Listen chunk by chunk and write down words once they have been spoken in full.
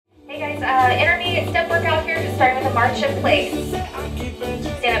march in place.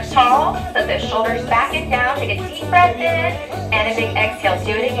 Stand up tall, set those shoulders back and down, take a deep breath in, and a big exhale.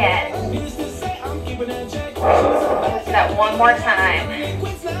 Do it again. Let's do that one more time.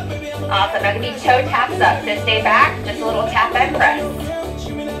 Awesome, now give me toe taps up. So stay back, just a little tap and press.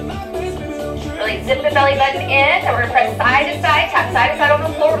 Really zip the belly button in, and we're gonna press side to side, tap side to side on the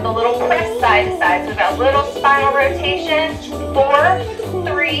floor with a little press side to side. So we've got a little spinal rotation. 4,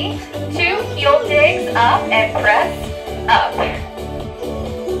 3, 2, heel digs up and press up.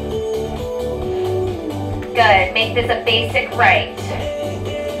 Good, make this a basic right.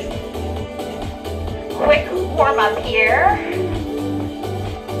 Quick warm up here.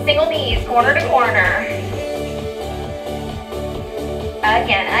 Single knees, corner to corner.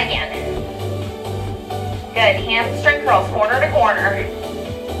 Again. Good, hamstring curls, corner to corner.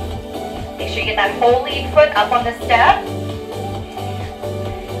 Make sure you get that whole lead foot up on the step.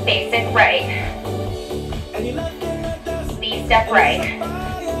 Basic right. Lead step right.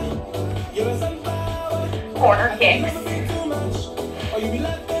 Corner kicks.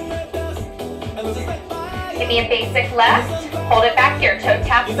 Give me a basic left. Hold it back here. Toe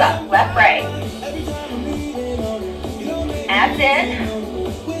taps up. Left, right. Abs in.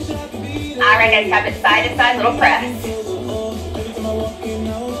 All right, guys. Tap it side to side. Little press.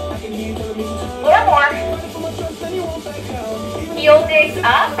 Or more. Heel digs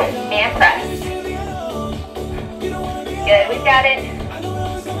up and press. Good. We've got it.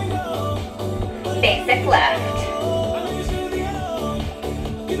 Basic left.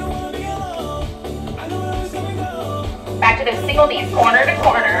 Back to those single knees, corner to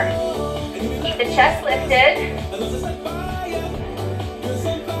corner. Keep the chest lifted.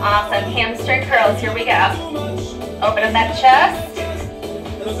 Awesome, hamstring curls, here we go. Open up that chest.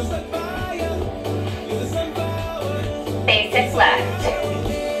 Basic left.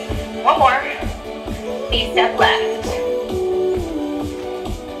 One more. B-step left.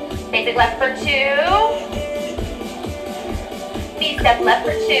 Basic left for 2. B-step left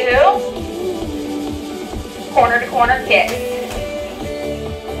for 2. Corner to corner kicks.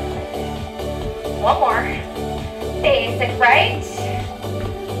 One more. Basic right.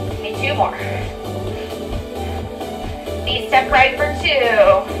 Give me 2 more. B-step right for 2.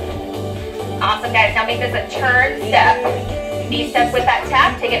 Awesome, guys. Now make this a turn step. B-step with that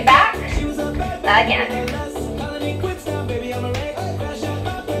tap. Take it back. Again.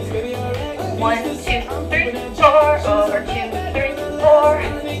 1, 2, 3, 4. Over 2, 3, 4.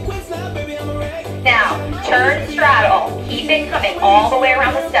 Now, turn straddle. Keep it coming all the way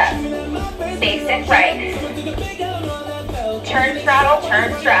around the step. Basic right. Turn straddle,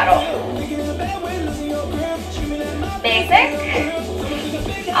 turn straddle. Basic.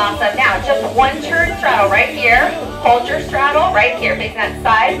 Awesome. Now, just one turn straddle right here. Hold your straddle right here, facing that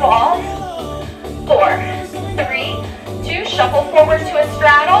side wall. 4, 3, 2. Shuffle forward to a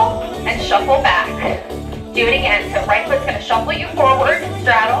straddle and shuffle back. Do it again. So right foot's going to shuffle you forward,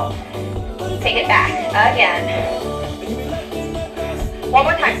 straddle. Take it back, again. One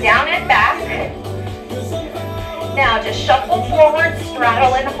more time, down and back. Now just shuffle forward,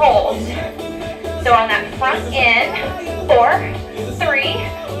 straddle and hold. So on that front in, 4, 3,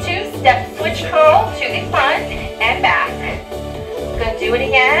 2, step switch curl to the front and back. Good, do it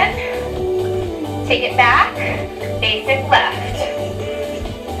again. Take it back, basic left.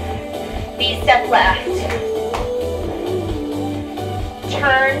 B-step left.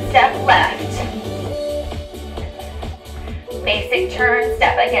 Turn step left. Basic turn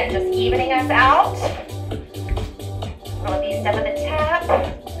step. Again, just evening us out. Roll B-step with a tap.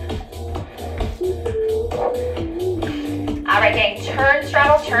 All right, gang. Turn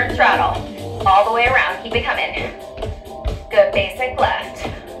straddle. All the way around. Keep it coming. Good. Basic left.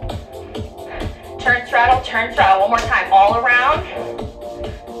 Turn straddle. One more time. All around.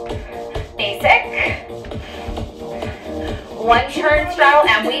 Basic. One turn straddle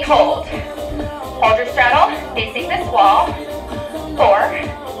and we hold. Hold your straddle, facing this wall.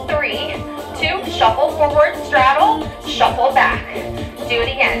 4, 3, 2, shuffle forward, straddle, shuffle back. Do it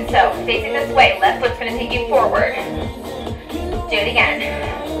again. So facing this way, left foot's going to take you forward. Do it again.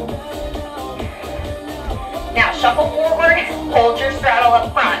 Now shuffle forward, hold your straddle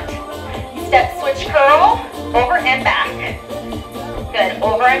up front. Step switch curl, over and back. Good,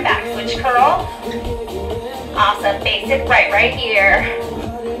 over and back, switch curl. Awesome, basic right here.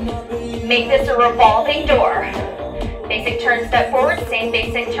 Make this a revolving door. Basic turn step forward, same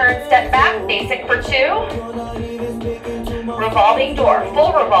basic turn step back, basic for 2. Revolving door,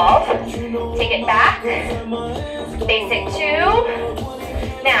 full revolve. Take it back, basic 2.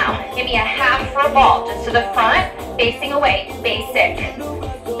 Now, give me a half revolve, just to the front, facing away, basic.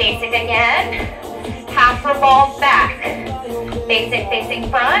 Basic again, half revolve back. Basic facing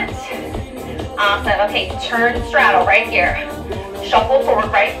front. Awesome. Okay, turn, straddle right here. Shuffle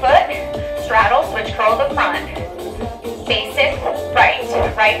forward right foot. Straddle, switch, curl to the front. Basic,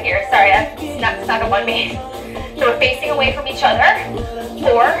 right here. Sorry, that snuck up on me. So we're facing away from each other.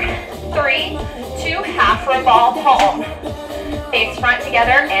 4, 3, 2, half revolve home. Face front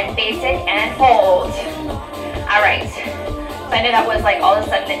together and basic and hold. All right. So I know that was like all of a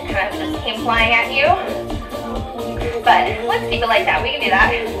sudden it kind of just came flying at you. But let's keep it like that. We can do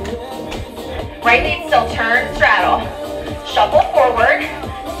that. Right lead still, turn, straddle. Shuffle forward,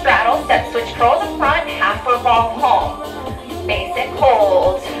 straddle, step, switch, curl to the front, half revolve home. Basic,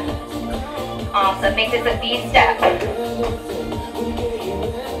 hold. Awesome, make this a V step.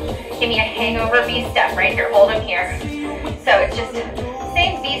 Give me a hangover V step right here, hold them here. So it's just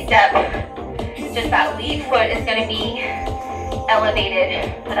same V step, just that lead foot is gonna be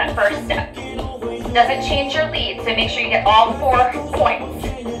elevated for that first step. Doesn't change your lead, so make sure you get all 4 points.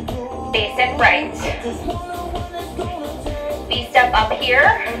 Basic right. V step up here,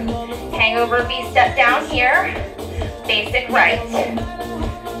 hangover V step down here, basic right.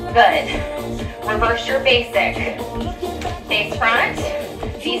 Good. Reverse your basic. Face front,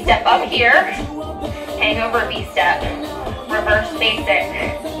 V step up here, hangover V step, reverse basic,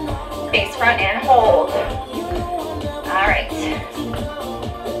 face front and hold. All right.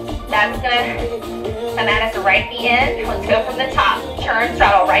 That's gonna come at us right at the end. Let's go from the top. Turn,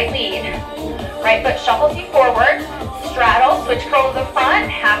 straddle, right lead. Right foot shuffles you forward. Straddle, switch, curl to the front.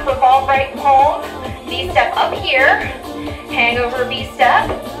 Half revolve right home. V step up here. Hangover V step.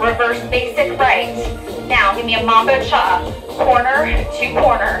 Reverse basic right. Now give me a mambo chop. Corner to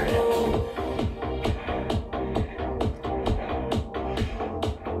corner.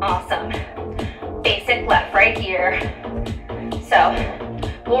 Awesome. Basic left right here. So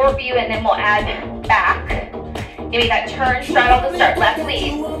we'll review and then we'll add back. Give me that turn, straddle to start. Left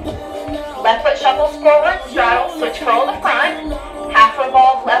lead. Left foot shuffles forward, straddle, switch, curl to the front. Half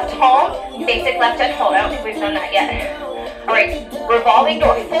revolve, left home. Basic left and hold. I don't think we've done that yet. All right, revolving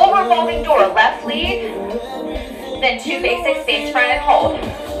door, full revolving door. Left lead, then 2 basics, face front and hold.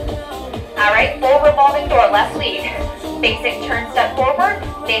 All right, full revolving door, left lead. Basic turn step forward,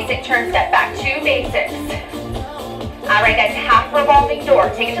 basic turn step back, 2 basics. All right, guys, half revolving door.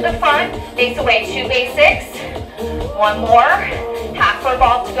 Take it to the front, face away, 2 basics. 1 more, half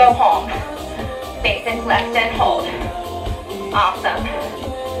revolve to go home. Basic left and hold. Awesome.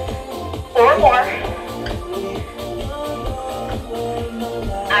 4 more.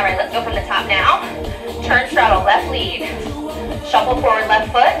 All right, let's go from the top now. Turn, straddle, left lead. Shuffle forward,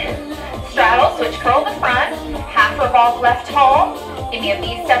 left foot. Straddle, switch, curl to the front. Half revolve, left home. Give me a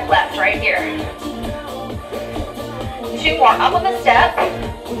V step left right here. 2 more, up on the step.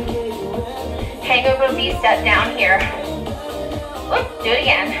 Hangover V step down here. Oop, do it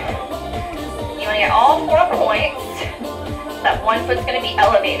again. You want to get all 4 points. That 1 foot's going to be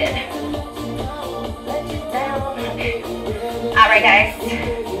elevated. All right, guys.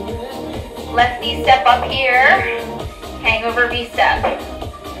 Left V step up here. Hangover V step.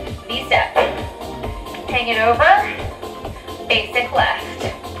 V step. Hang it over. Basic left.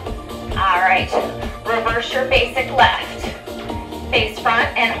 All right. Reverse your basic left. Face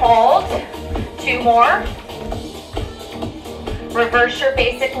front and hold. 2 more. Reverse your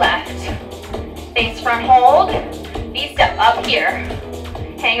basic left. Face front hold. V step up here.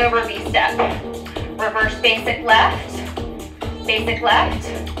 Hangover V step. Reverse basic left. Basic left.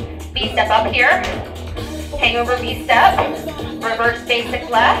 V step up here. Hangover V step. Reverse basic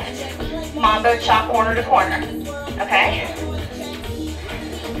left. Mambo chop corner to corner. Okay?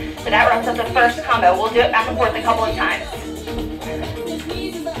 So that wraps up the first combo. We'll do it back and forth a couple of times.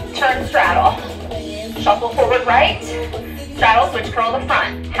 Turn, straddle. Shuffle forward right. Straddle, switch, curl to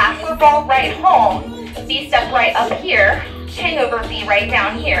front. Half revolve right home. V step right up here. Hangover V right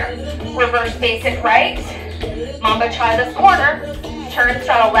down here. Reverse basic right. Mambo chop this corner. Turn,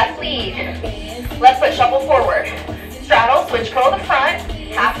 straddle, left lead. Left foot shuffle forward. Straddle, switch, curl to front.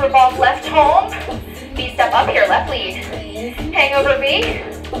 Half revolve left home. V step up here, left lead. Hangover V.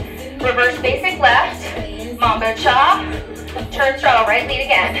 Reverse basic left. Mambo cha. Turn, straddle, right lead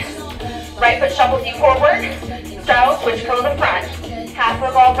again. Right foot shuffles you forward. Straddle, switch, curl to front. Half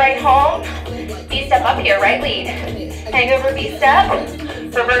revolve right home. V step up here, right lead. Hangover V step.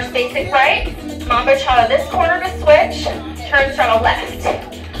 Reverse basic right. Mambo cha this corner to switch. Turn, straddle, left.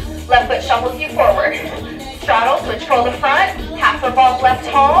 Left foot shuffles you forward. Straddle, switch, curl to front. Half revolve left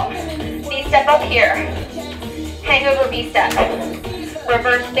home. V step up here. Hangover V step.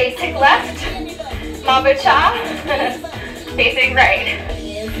 Reverse basic left. Mambo cha. Basic right.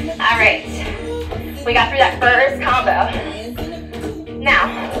 All right. We got through that first combo.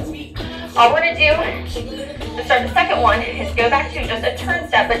 Now, all we're gonna do to start the second one is go back to just a turn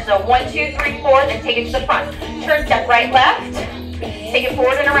step, but just a 1, 2, 3, 4, then take it to the front. Turn step, right, left. Take it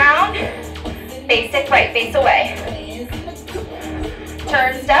forward and around. Basic, right, face away.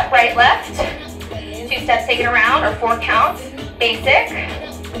 Turn step, right, left. 2 steps, take it around, or 4 counts. Basic.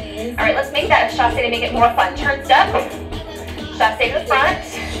 All right, let's make that a chasse to make it more fun. Turn step, chasse to the front.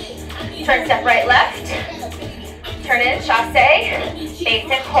 Turn step, right, left. Turn in, chasse,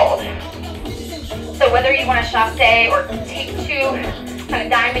 basic, hold. So whether you want to chasse or take 2 kind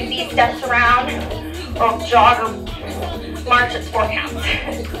of diamond V steps around, or jog or march, it's 4 counts.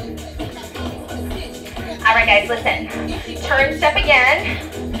 All right, guys, listen. Turn step again.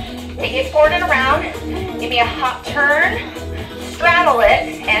 Take it forward and around. Give me a hop turn, straddle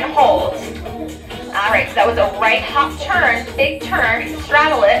it, and hold. All right, so that was a right hop turn, big turn,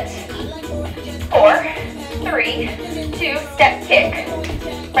 straddle it. 4, 3, 2, step kick.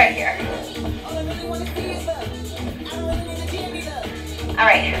 Right here. All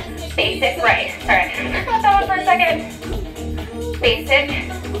right, basic right. Sorry, I forgot that one for a second. Basic.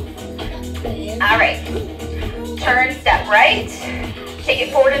 All right, turn, step right. Take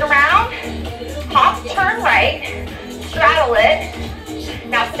it forward and around. Hop, turn right. Straddle it.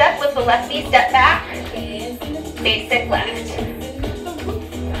 Now step, lift the left knee, step back. Basic left.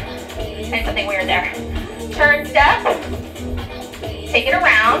 And something weird there. Turn, step. Take it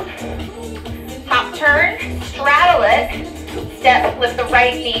around. Hop, turn. Straddle it. Step, lift the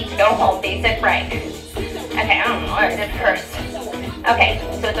right knee to go home. Basic right. Okay, I don't know what I did first. Okay,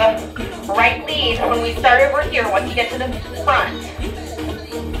 so the right lead when we start over here, once you get to the front.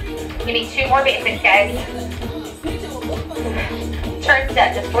 Give me 2 more basics, guys. Turn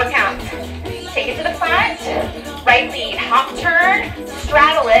step, just 4 counts. Take it to the front. Right lead, hop, turn,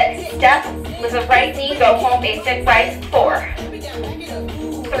 straddle it, step with the right knee, go home, basic right, 4,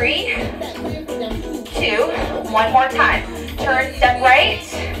 3, 2, 1 more time. Turn, step right,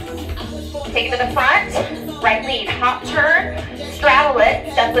 take it to the front, right lead, hop, turn, straddle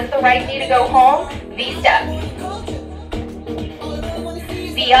it, step with the right knee to go home, V step.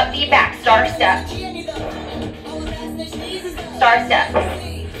 V up, V back, star step. Star step.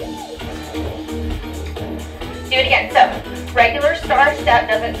 Do it again. So, regular star step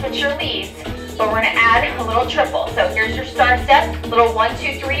doesn't switch your leads, but we're going to add a little triple. So here's your star step, little 1,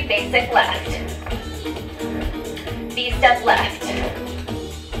 2, 3, basic left. V step left.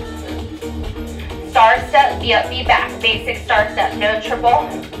 Star step, V up, V back, basic star step, no triple.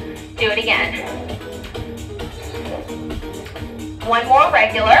 Do it again. 1 more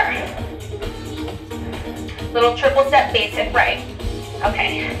regular. Little triple step, basic right.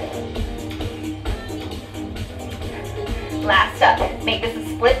 Okay. Last up, make this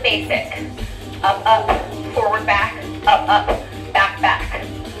a split basic. Up, up, forward, back, up, back, back.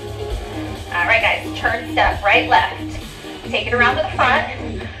 All right, guys, turn, step, right, left. Take it around to the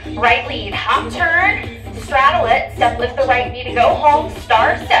front. Right lead, hop, turn, straddle it, step, lift the right knee to go home,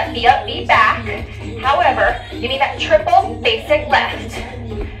 star step, V up, V back. However, give me that triple basic left.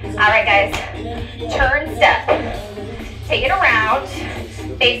 All right, guys, turn, step, take it around,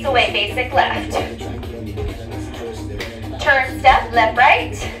 face away, basic left. Turn, step, left,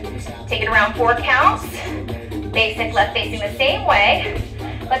 right, take it around 4 counts, basic left facing the same way.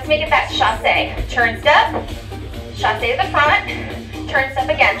 Let's make it that chasse. Turn, step, chasse to the front, turn, step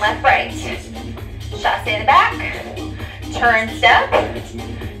again, left, right. Chasse to the back, turn, step,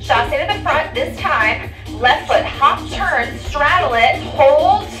 chasse to the front, this time, left foot, hop, turn, straddle it,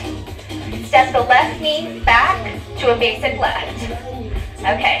 hold, step the left knee back to a basic left.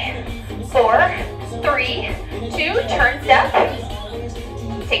 Okay, 4, 3, 2, turn, step,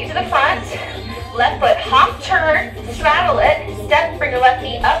 take it to the front, left foot, hop, turn, straddle it, step, bring your left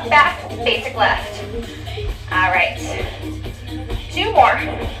knee up, back, basic left. All right, 2 more.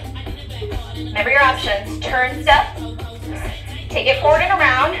 Remember your options. Turn, step, take it forward and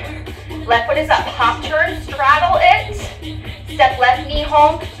around. Left foot is up, hop, turn, straddle it. Step left knee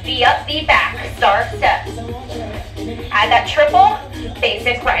home, V up, V back, star step. Add that triple,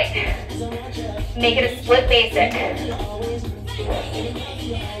 basic right. Make it a split basic.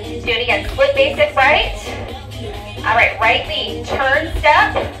 Do it again, split basic right. All right, right lead, turn,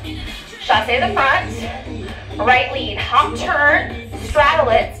 step, chasse to the front. Right lead, hop, turn, straddle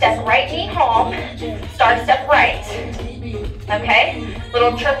it, step right knee home, star step right. Okay,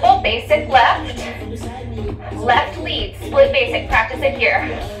 little triple, basic left, left lead, split basic, practice it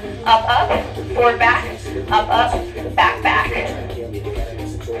here. Up, forward, back, up, back, back.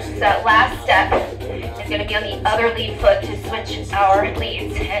 So that last step is going to be on the other lead foot to switch our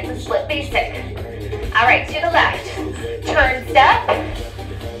leads. And it's a split basic. All right, to the left. Turn step,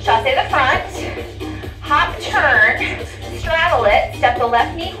 chasse the front, hop, turn, straddle it, step the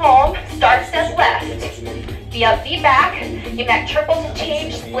left knee home, start step left. V up, V back, give that triple to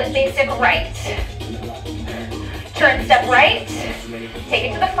change, split basic right. Turn step right,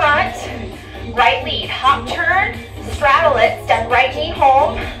 take it to the front, right lead, hop, turn, straddle it, step right knee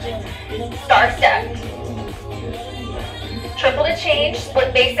home, star step. Triple to change,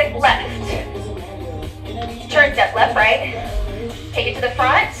 split basic left. Turn step left, right, take it to the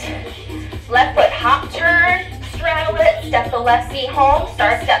front, left foot, hop, turn, straddle it, step the left knee home,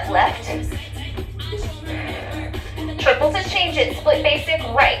 star step left. Triple to change it, split basic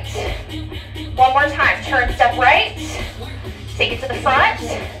right. One more time, turn step right, take it to the front,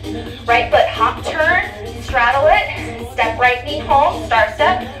 right foot, hop, turn, straddle it, step right knee home, star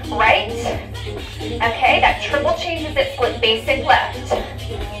step, right. Okay, that triple changes it, split basic left.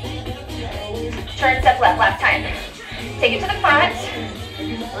 Turn step left, last time. Take it to the front,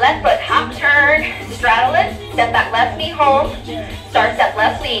 left foot, hop, turn, straddle it, step that left knee home, star step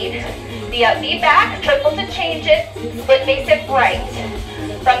left lead. V up, V back, triple to change it, split basic right.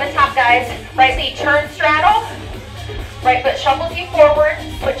 From the top, guys, right lead, turn, straddle, right foot shuffles you forward,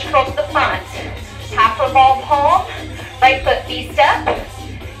 switch curl to the front. Half revolve home, right foot V-step,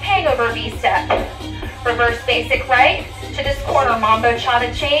 hangover V-step. Reverse basic right to this corner, mambo cha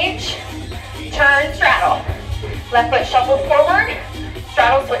to change. Turn, straddle. Left foot shuffle forward,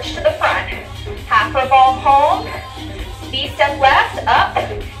 straddle switch to the front. Half revolve home, V-step left, up,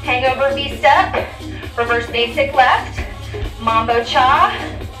 hangover V-step, reverse basic left, mambo cha,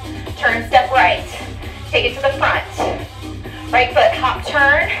 turn step right. Take it to the front. Right foot, hop,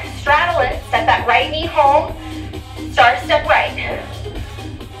 turn, straddle it, step that right knee home, star step right.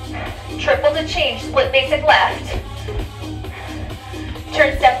 Triple to change, split basic left.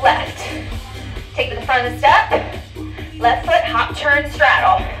 Turn step left. Take to the front of the step. Left foot, hop, turn,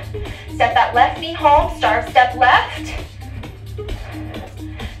 straddle. Step that left knee home, star step left.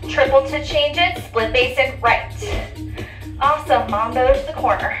 Triple to change it, split basic right. Awesome, mambo to the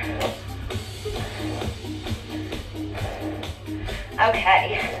corner.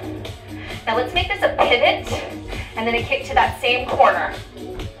 Okay, now let's make this a pivot and then a kick to that same corner.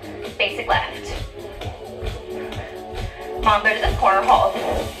 Basic left. Mambo to this corner, hold.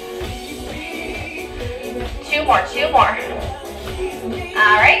 Two more. All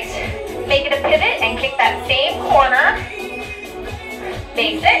right, make it a pivot and kick that same corner.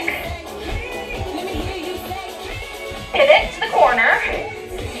 Basic. Pivot to the corner,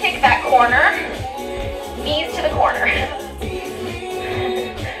 kick that corner, knees to the corner.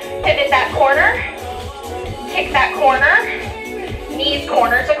 Pivot that corner, kick that corner, knees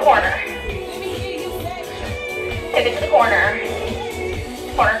corner to corner. Pivot to the corner.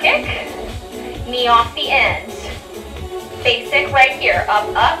 Corner kick, knee off the end. Basic right here, up,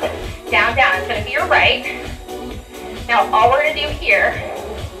 up, down, down. It's gonna be your right. Now all we're gonna do here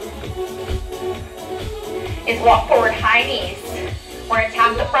is walk forward, high knees. We're gonna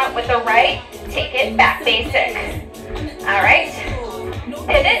tap the front with the right, take it back, basic. All right,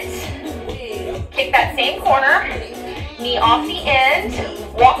 pivot, kick that same corner, knee off the end,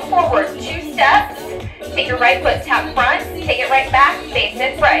 walk forward 2 steps, take your right foot, tap front, take it right back,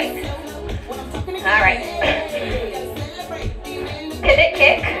 basic right. All right, pivot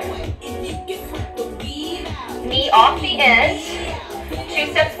kick, knee off the end,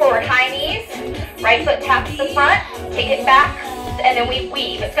 2 steps forward, high knees, right foot taps the front, take it back, and then we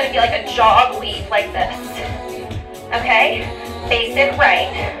weave. It's gonna be like a jog weave like this. Okay, basic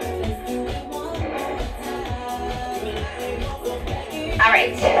right. All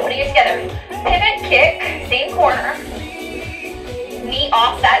right, putting it together. Pivot, kick, same corner. Knee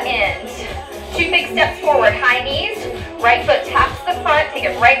off that end. 2 big steps forward, high knees. Right foot taps the front, take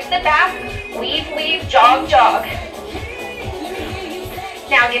it right to the back. Weave, weave, jog, jog.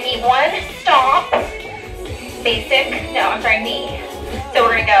 Now give me 1 stomp. Basic, no, I'm sorry, knee. So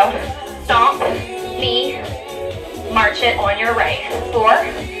we're gonna go stomp, knee, march it on your right. 4,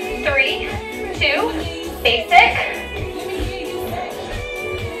 3, 2, basic.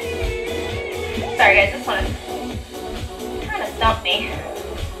 Sorry guys, this one kind of stumped me.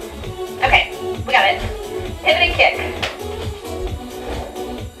 Okay, we got it. Pivot and kick.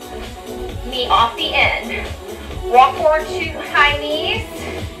 Knee off the end. Walk forward to high knees.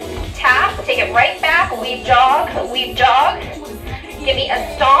 Tap, take it right back, weave jog, weave jog. Give me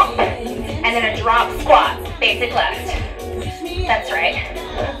a stomp, and then a drop squat, basic left. That's right.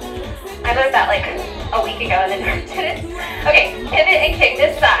 I learned that like a week ago and then did it. Okay, pivot and kick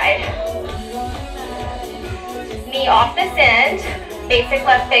this side. Knee off this end, basic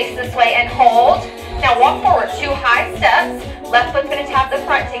left face this way and hold. Now walk forward, 2 high steps. Left foot's gonna tap the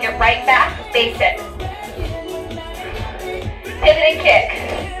front, take it right back, basic. Pivot and kick.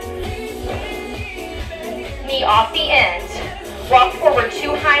 Knee off the end. Walk forward,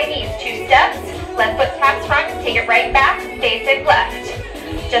 2 high knees, 2 steps. Left foot taps front, take it right back, basic left.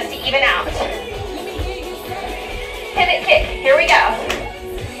 Just to even out. Pivot kick, here we go.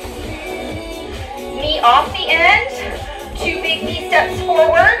 Knee off the end, 2 big knee steps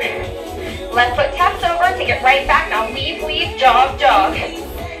forward. Left foot taps over, take it right back. Now weave, weave, jog, jog.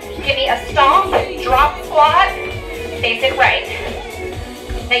 Give me a stomp, drop, squat, basic right.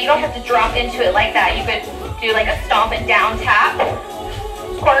 Now you don't have to drop into it like that. You could do like a stomp and down tap.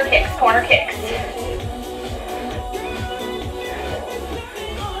 Corner kicks, corner kicks.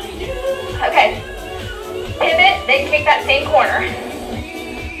 Okay, pivot, then kick that same corner.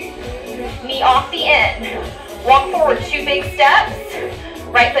 Knee off the end. Walk forward, 2 big steps.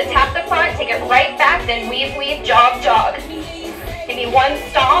 Right foot tap the front, take it right back, then weave, weave, jog, jog. Give me 1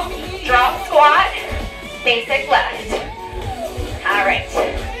 stomp, drop, squat, basic left. All right,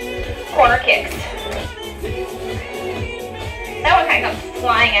 corner kicks. That one kind of comes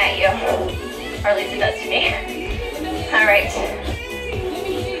flying at you, or at least it does to me. All right.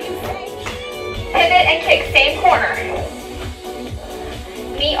 Pivot and kick, same corner.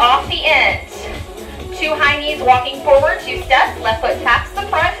 Knee off the end. 2 high knees walking forward, 2 steps. Left foot taps the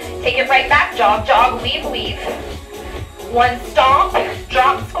front, take it right back, jog, jog, weave, weave. 1 stomp,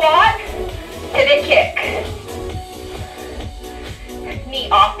 drop, squat, pivot, kick. Knee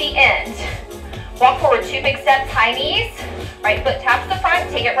off the end. Walk forward, 2 big steps, high knees. Right foot taps the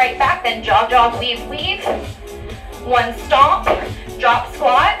front, take it right back, then jog, jog, weave, weave. 1 stomp, drop,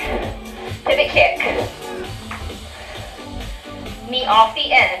 squat, pivot, kick. Knee off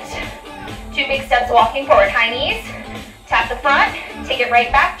the end. 2 big steps walking forward, high knees. Tap the front, take it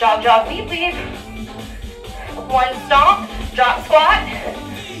right back, jog, jog, weave, weave. 1 stomp, drop, squat,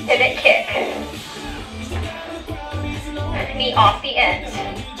 pivot, kick. Knee off the end.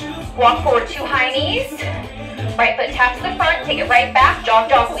 Walk forward, 2 high knees. Right foot taps the front, take it right back, jog,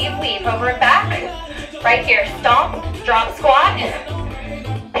 jog, weave, weave, over and back. Right here, stomp, drop, squat,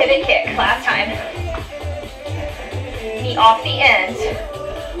 pivot, kick, last time. Knee off the end.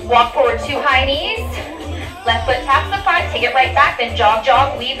 Walk forward, 2 high knees. Left foot taps the front, take it right back, then jog,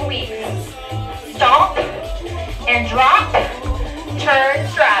 jog, weave, weave. Stomp and drop, turn,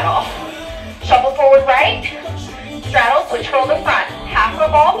 straddle. Shuffle forward right, straddle, switch curl to front. Half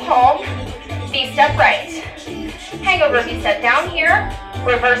revolve home, V-step right. Hangover V-step down here,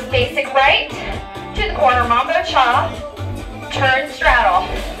 reverse basic right, to the corner mambo cha, turn, straddle.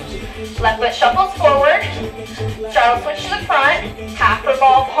 Left foot shuffles forward, straddle switch to the front, half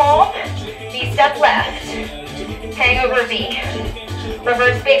revolve home, V-step left, hangover V.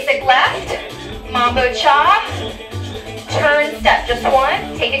 Reverse basic left, mambo cha, turn step, just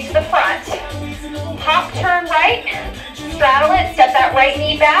 1, take it to the front. Hop, turn right, straddle it, step that right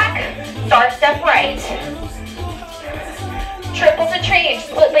knee back, star step right. Triple to change,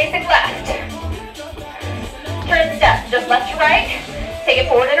 split basic left. Turn step, just left to right, take it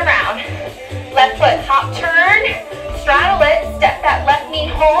forward and around. Left foot, hop, turn, straddle it, step that left knee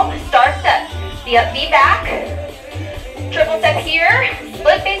home, star step, V up, V back. Triple step here,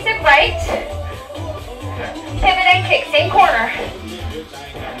 split basic right. Pivot and kick, same corner.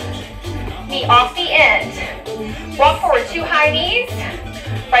 Knee off the end. Walk forward, 2 high knees.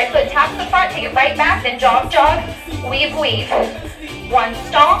 Right foot taps the front, take it right back, then jog, jog, weave, weave. 1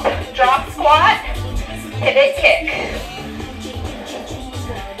 stomp, drop, squat, pivot, kick.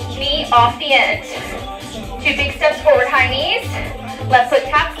 Knee off the end. 2 big steps forward, high knees. Left foot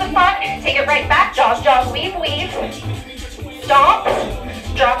taps the front, take it right back, jog, jog, weave, weave. Stomp,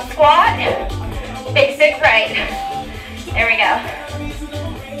 drop, squat, basic right. There we go.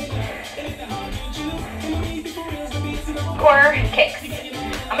 Corner kicks.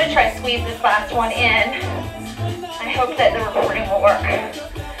 I'm going to try to squeeze this last one in. I hope that the recording will work.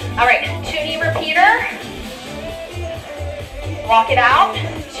 All right, 2 knee repeater. Walk it out,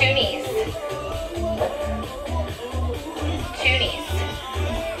 2 knees. 2 knees.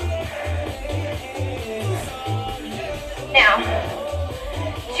 Now,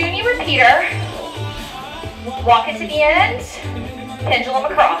 2 knee repeater. Walk it to the end, pendulum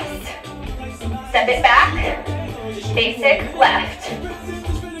across. Step it back, basic left.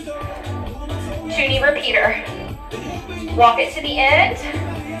 2 knee repeater. Walk it to the end,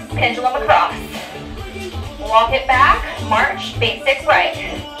 pendulum across. Walk it back, march, basic right.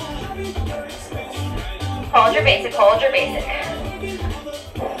 Hold your basic, hold your basic.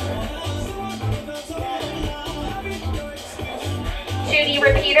 2 knee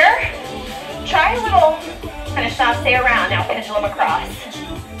repeater. try a little kind of stop, stay around. Now pendulum across.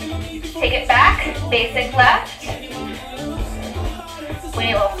 Take it back, basic left. We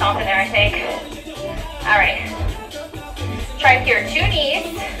need a little stomp in there, I think. All right. Try here, 2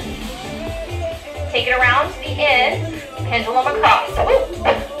 knees. Take it around to the end, pendulum across. Woo.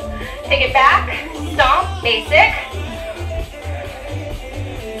 Take it back, stomp, basic.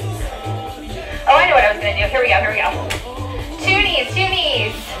 Oh, I know what I was gonna do. Here we go, here we go. 2 knees, 2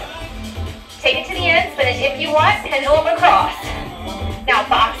 knees. Take it to the end, spin it if you want, pendulum across. Now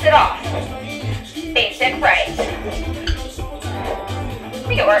box it off. Basic right. I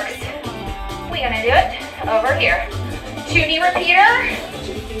think it works. We're gonna do it over here. 2 knee repeater.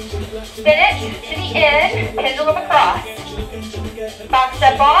 Spin it to the end, pendulum across. Box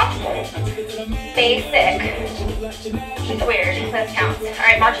step off. Basic. It's weird. This counts. All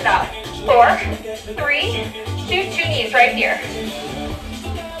right, march it out. 4, 3, 2, 2 knees right here.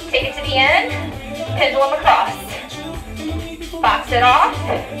 Take it to the end, pendulum across. Box it off.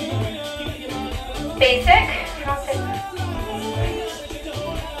 Basic.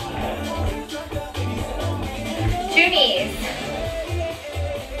 2 knees.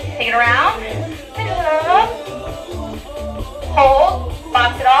 Take it around. Pendulum. Hold.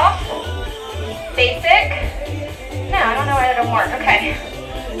 Box it off. Basic. No, I don't know why that didn't work. Okay.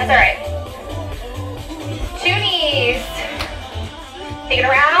 That's all right. 2 knees. Take it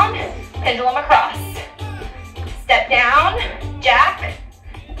around. Pendulum across. Step down. Jack.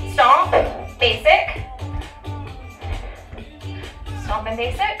 Stomp. Basic. Stomp and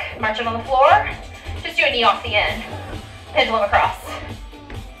basic. March it on the floor. Just do a knee off the end. Pendulum across.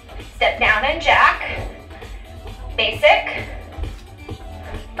 Step down and jack. Basic.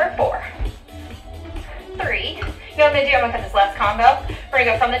 For 4, 3. You know what I'm going to do? I'm going to cut this last combo. We're going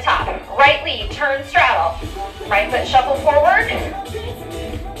to go from the top. Right lead, turn, straddle. Right foot shuffle forward.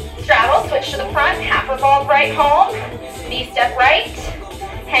 Straddle, switch to the front. Half revolve right home. V-step right.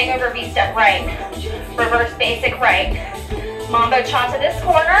 Hang over V-step right. Reverse basic right. Mambo cha to this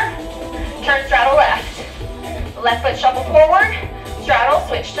corner. Turn, straddle left. Left foot shuffle forward. Straddle,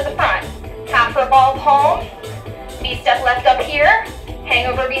 switch to the front. Half revolve home. V-step left up here. Hang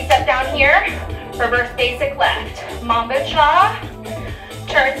over V-step down here. Reverse basic left. Mambo cha.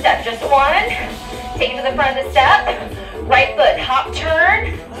 Turn step, just 1. Take it to the front of the step. Right foot, hop,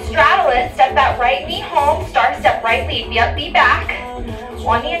 turn. Straddle it. Step that right knee home. Star step, right lead. Be up, be back.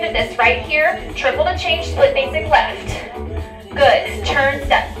 On the end of this right here. Triple to change, split basic left. Good. Turn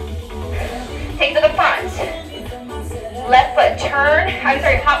step. Take to the front. Left foot, turn.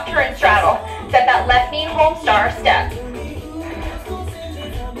 Hop, turn, straddle. Step that left knee home, star step.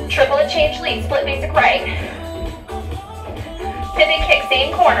 Triple to change lead, split basic right. Pivot kick,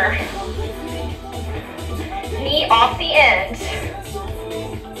 same corner. Knee off the end.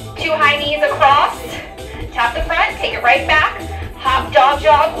 2 high knees across. Tap the front, take it right back. Hop, jog,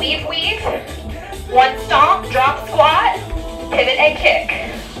 jog, weave, weave. 1 stomp, drop, squat. Pivot and kick.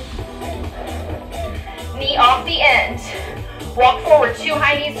 Knee off the end. Walk forward, 2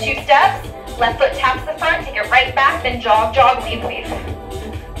 high knees, 2 steps. Left foot taps the front, take it right back, then jog, jog, weave, weave.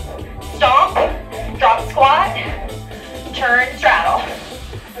 Stomp, drop, squat, turn, straddle.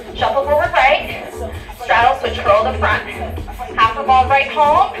 Shuffle forward right, straddle, switch, curl to front. Half revolve right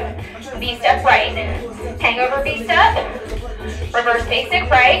home, V-step right. Hang over V-step, reverse basic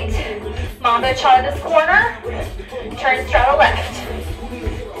right. Mambo cha to this corner, turn, straddle left.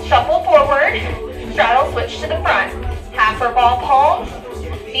 Shuffle forward, straddle, switch to the front. Half revolve home,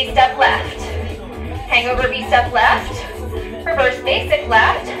 V-step left. Hang over V-step left. Reverse basic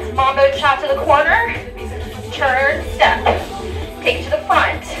left. Mambo cha to the corner. Turn, step. Take to the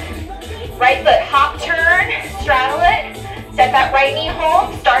front. Right foot, hop, turn. Straddle it. Step that right knee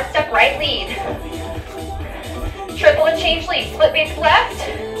home. Star step, right lead. Triple and change lead. Split basic left.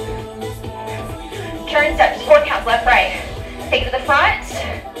 Turn, step. Just 4 counts, left, right. Take to the front.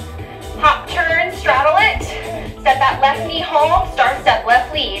 Hop, turn, straddle it. Step that left knee home. Star step,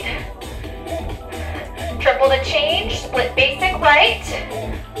 left lead. Triple to change, split basic right.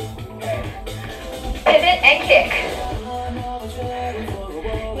 Pivot and kick.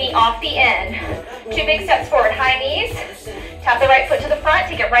 Knee off the end. 2 big steps forward, high knees. Tap the right foot to the front,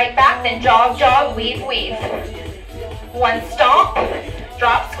 take it right back, then jog, jog, weave, weave. 1 stomp,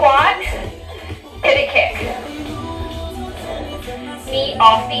 drop, squat, pivot kick. Knee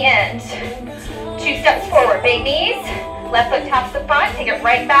off the end. 2 steps forward, big knees. Left foot taps the front, take it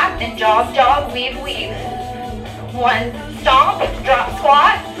right back, then jog, jog, weave, weave. 1 stomp, drop,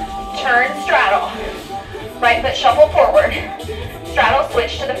 squat, turn, straddle. Right foot shuffle forward. Straddle,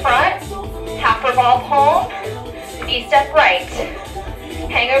 switch to the front. Half revolve home. V-step right.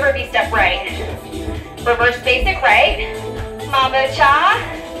 Hangover V step right. Reverse basic right. Mambo cha.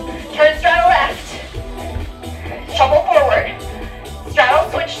 Turn straddle left. Shuffle forward.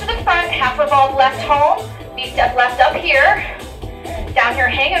 Straddle switch to the front. Half revolve left home. V step left up here. Down here,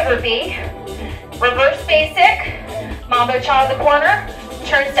 hangover V. Reverse basic. Mambo cha to the corner.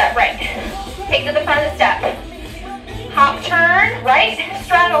 Turn step right. Take to the front of the step. Hop turn right.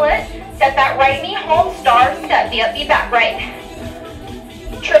 Straddle it. Step that right knee home. Star step. V up, V back right.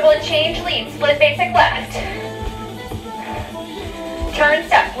 Triplet change lead. Split basic left. Turn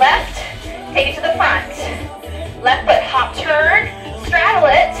step left. Take it to the front. Left foot hop turn. Straddle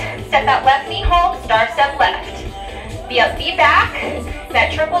it. Step that left knee home. Star step left. V up, V back.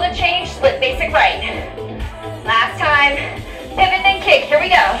 That triple to change. Split basic right. Last time. Pivot then kick. Here we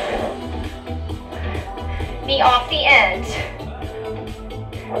go. Knee off the end.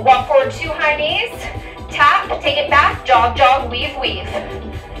 Walk forward 2 high knees. Tap. Take it back. Jog, jog, weave, weave.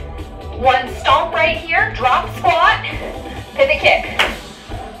 1 stomp right here. Drop squat. Pivot kick.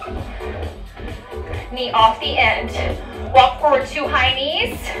 Knee off the end. Walk forward 2 high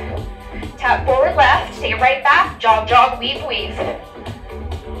knees. Tap forward left. Take it right back. Jog, jog, weave, weave.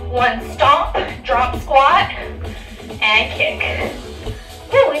 1 stomp. Drop squat. And kick.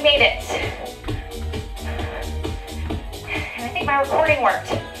 Woo, we made it. And I think my recording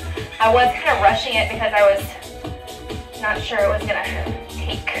worked. I was kind of rushing it because I was not sure it was going to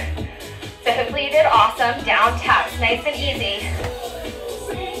take. So hopefully you did awesome. Down taps, nice and easy.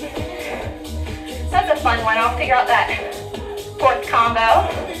 That's a fun one. I'll figure out that 4th combo.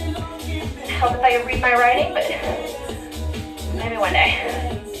 Help if I could read my writing, but maybe one day.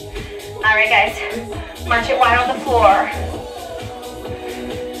 All right, guys. March it wide on the floor.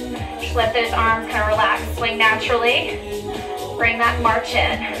 Just let those arms kind of relax. Swing naturally. Bring that march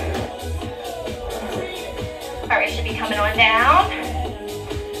in. All right, should be coming on down.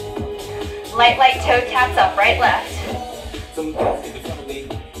 Light, light toe taps up, right, left.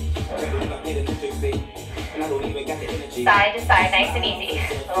 Side to side, nice and easy.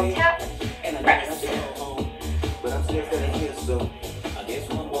 Little tap, press.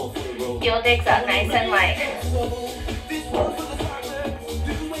 Heel digs up, nice and light.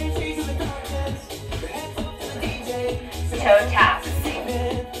 Toe taps.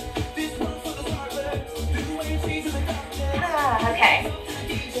 Okay.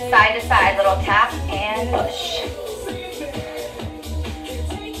 Side to side, little tap and push.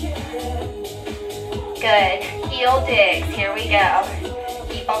 Good. Heel digs. Here we go.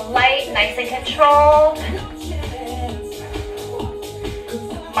 Keep them light, nice and controlled.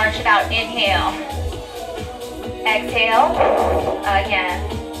 March it out. Inhale. Exhale. Again.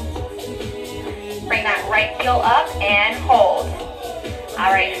 Bring that right heel up and hold.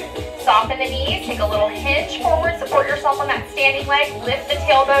 All right. Soften the knees. Take a little hinge forward. Support yourself on that standing leg. Lift the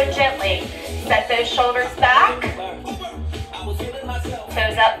tailbone gently. Set those shoulders back.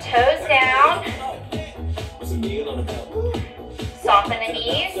 Toes up, toes down. Soften the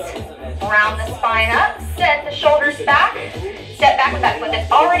knees. Round the spine up. Set the shoulders back. Step back with that foot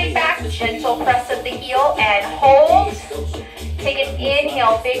that's already back. Gentle press of the heel and hold. Take an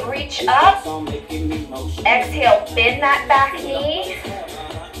inhale, big reach up. Exhale, bend that back knee.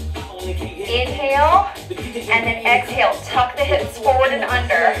 Inhale, and then exhale, tuck the hips forward and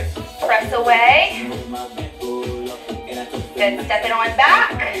under. Press away. Good, step it on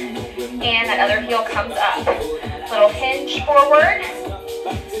back. And that other heel comes up. Little hinge forward.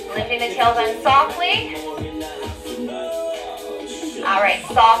 Lifting the tailbone softly. All right,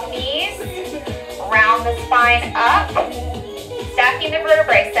 soft knees. Round the spine up. Stacking the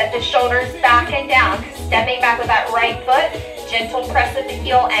vertebrae. Set the shoulders back and down. Stepping back with that right foot. Gentle press of the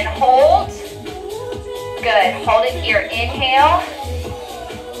heel and hold. Good. Hold it here. Inhale.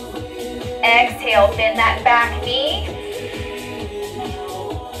 Exhale. Bend that back knee.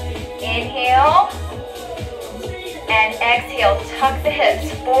 Inhale. And exhale. Tuck the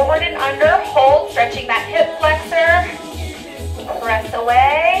hips forward and under. Hold. Stretching that hip flexor. Press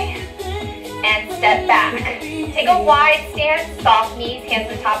away. And step back. Take a wide stance. Soft knees. Hands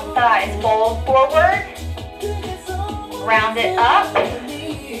to the top of thighs. Fold forward. Round it up.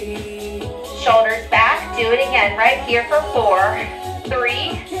 Shoulders back. Do it again right here for 4,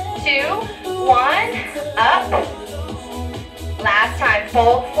 3, 2, 1. Up. Last time.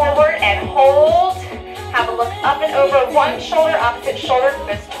 Fold forward and hold. Have a look up and over. One shoulder, opposite shoulder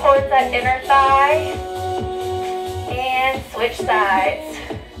goes towards that inner thigh. And switch sides.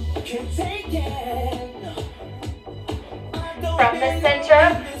 From the center,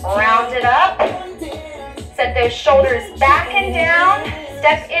 round it up. Set those shoulders back and down.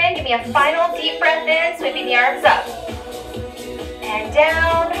 Step in, give me a final deep breath in, sweeping the arms up. and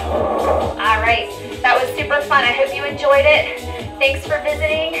down. All right, that was super fun. I hope you enjoyed it. Thanks for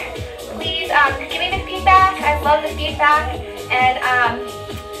visiting. Please give me the feedback. I love the feedback. And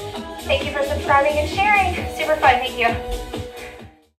thank you for subscribing and sharing. Super fun. Thank you.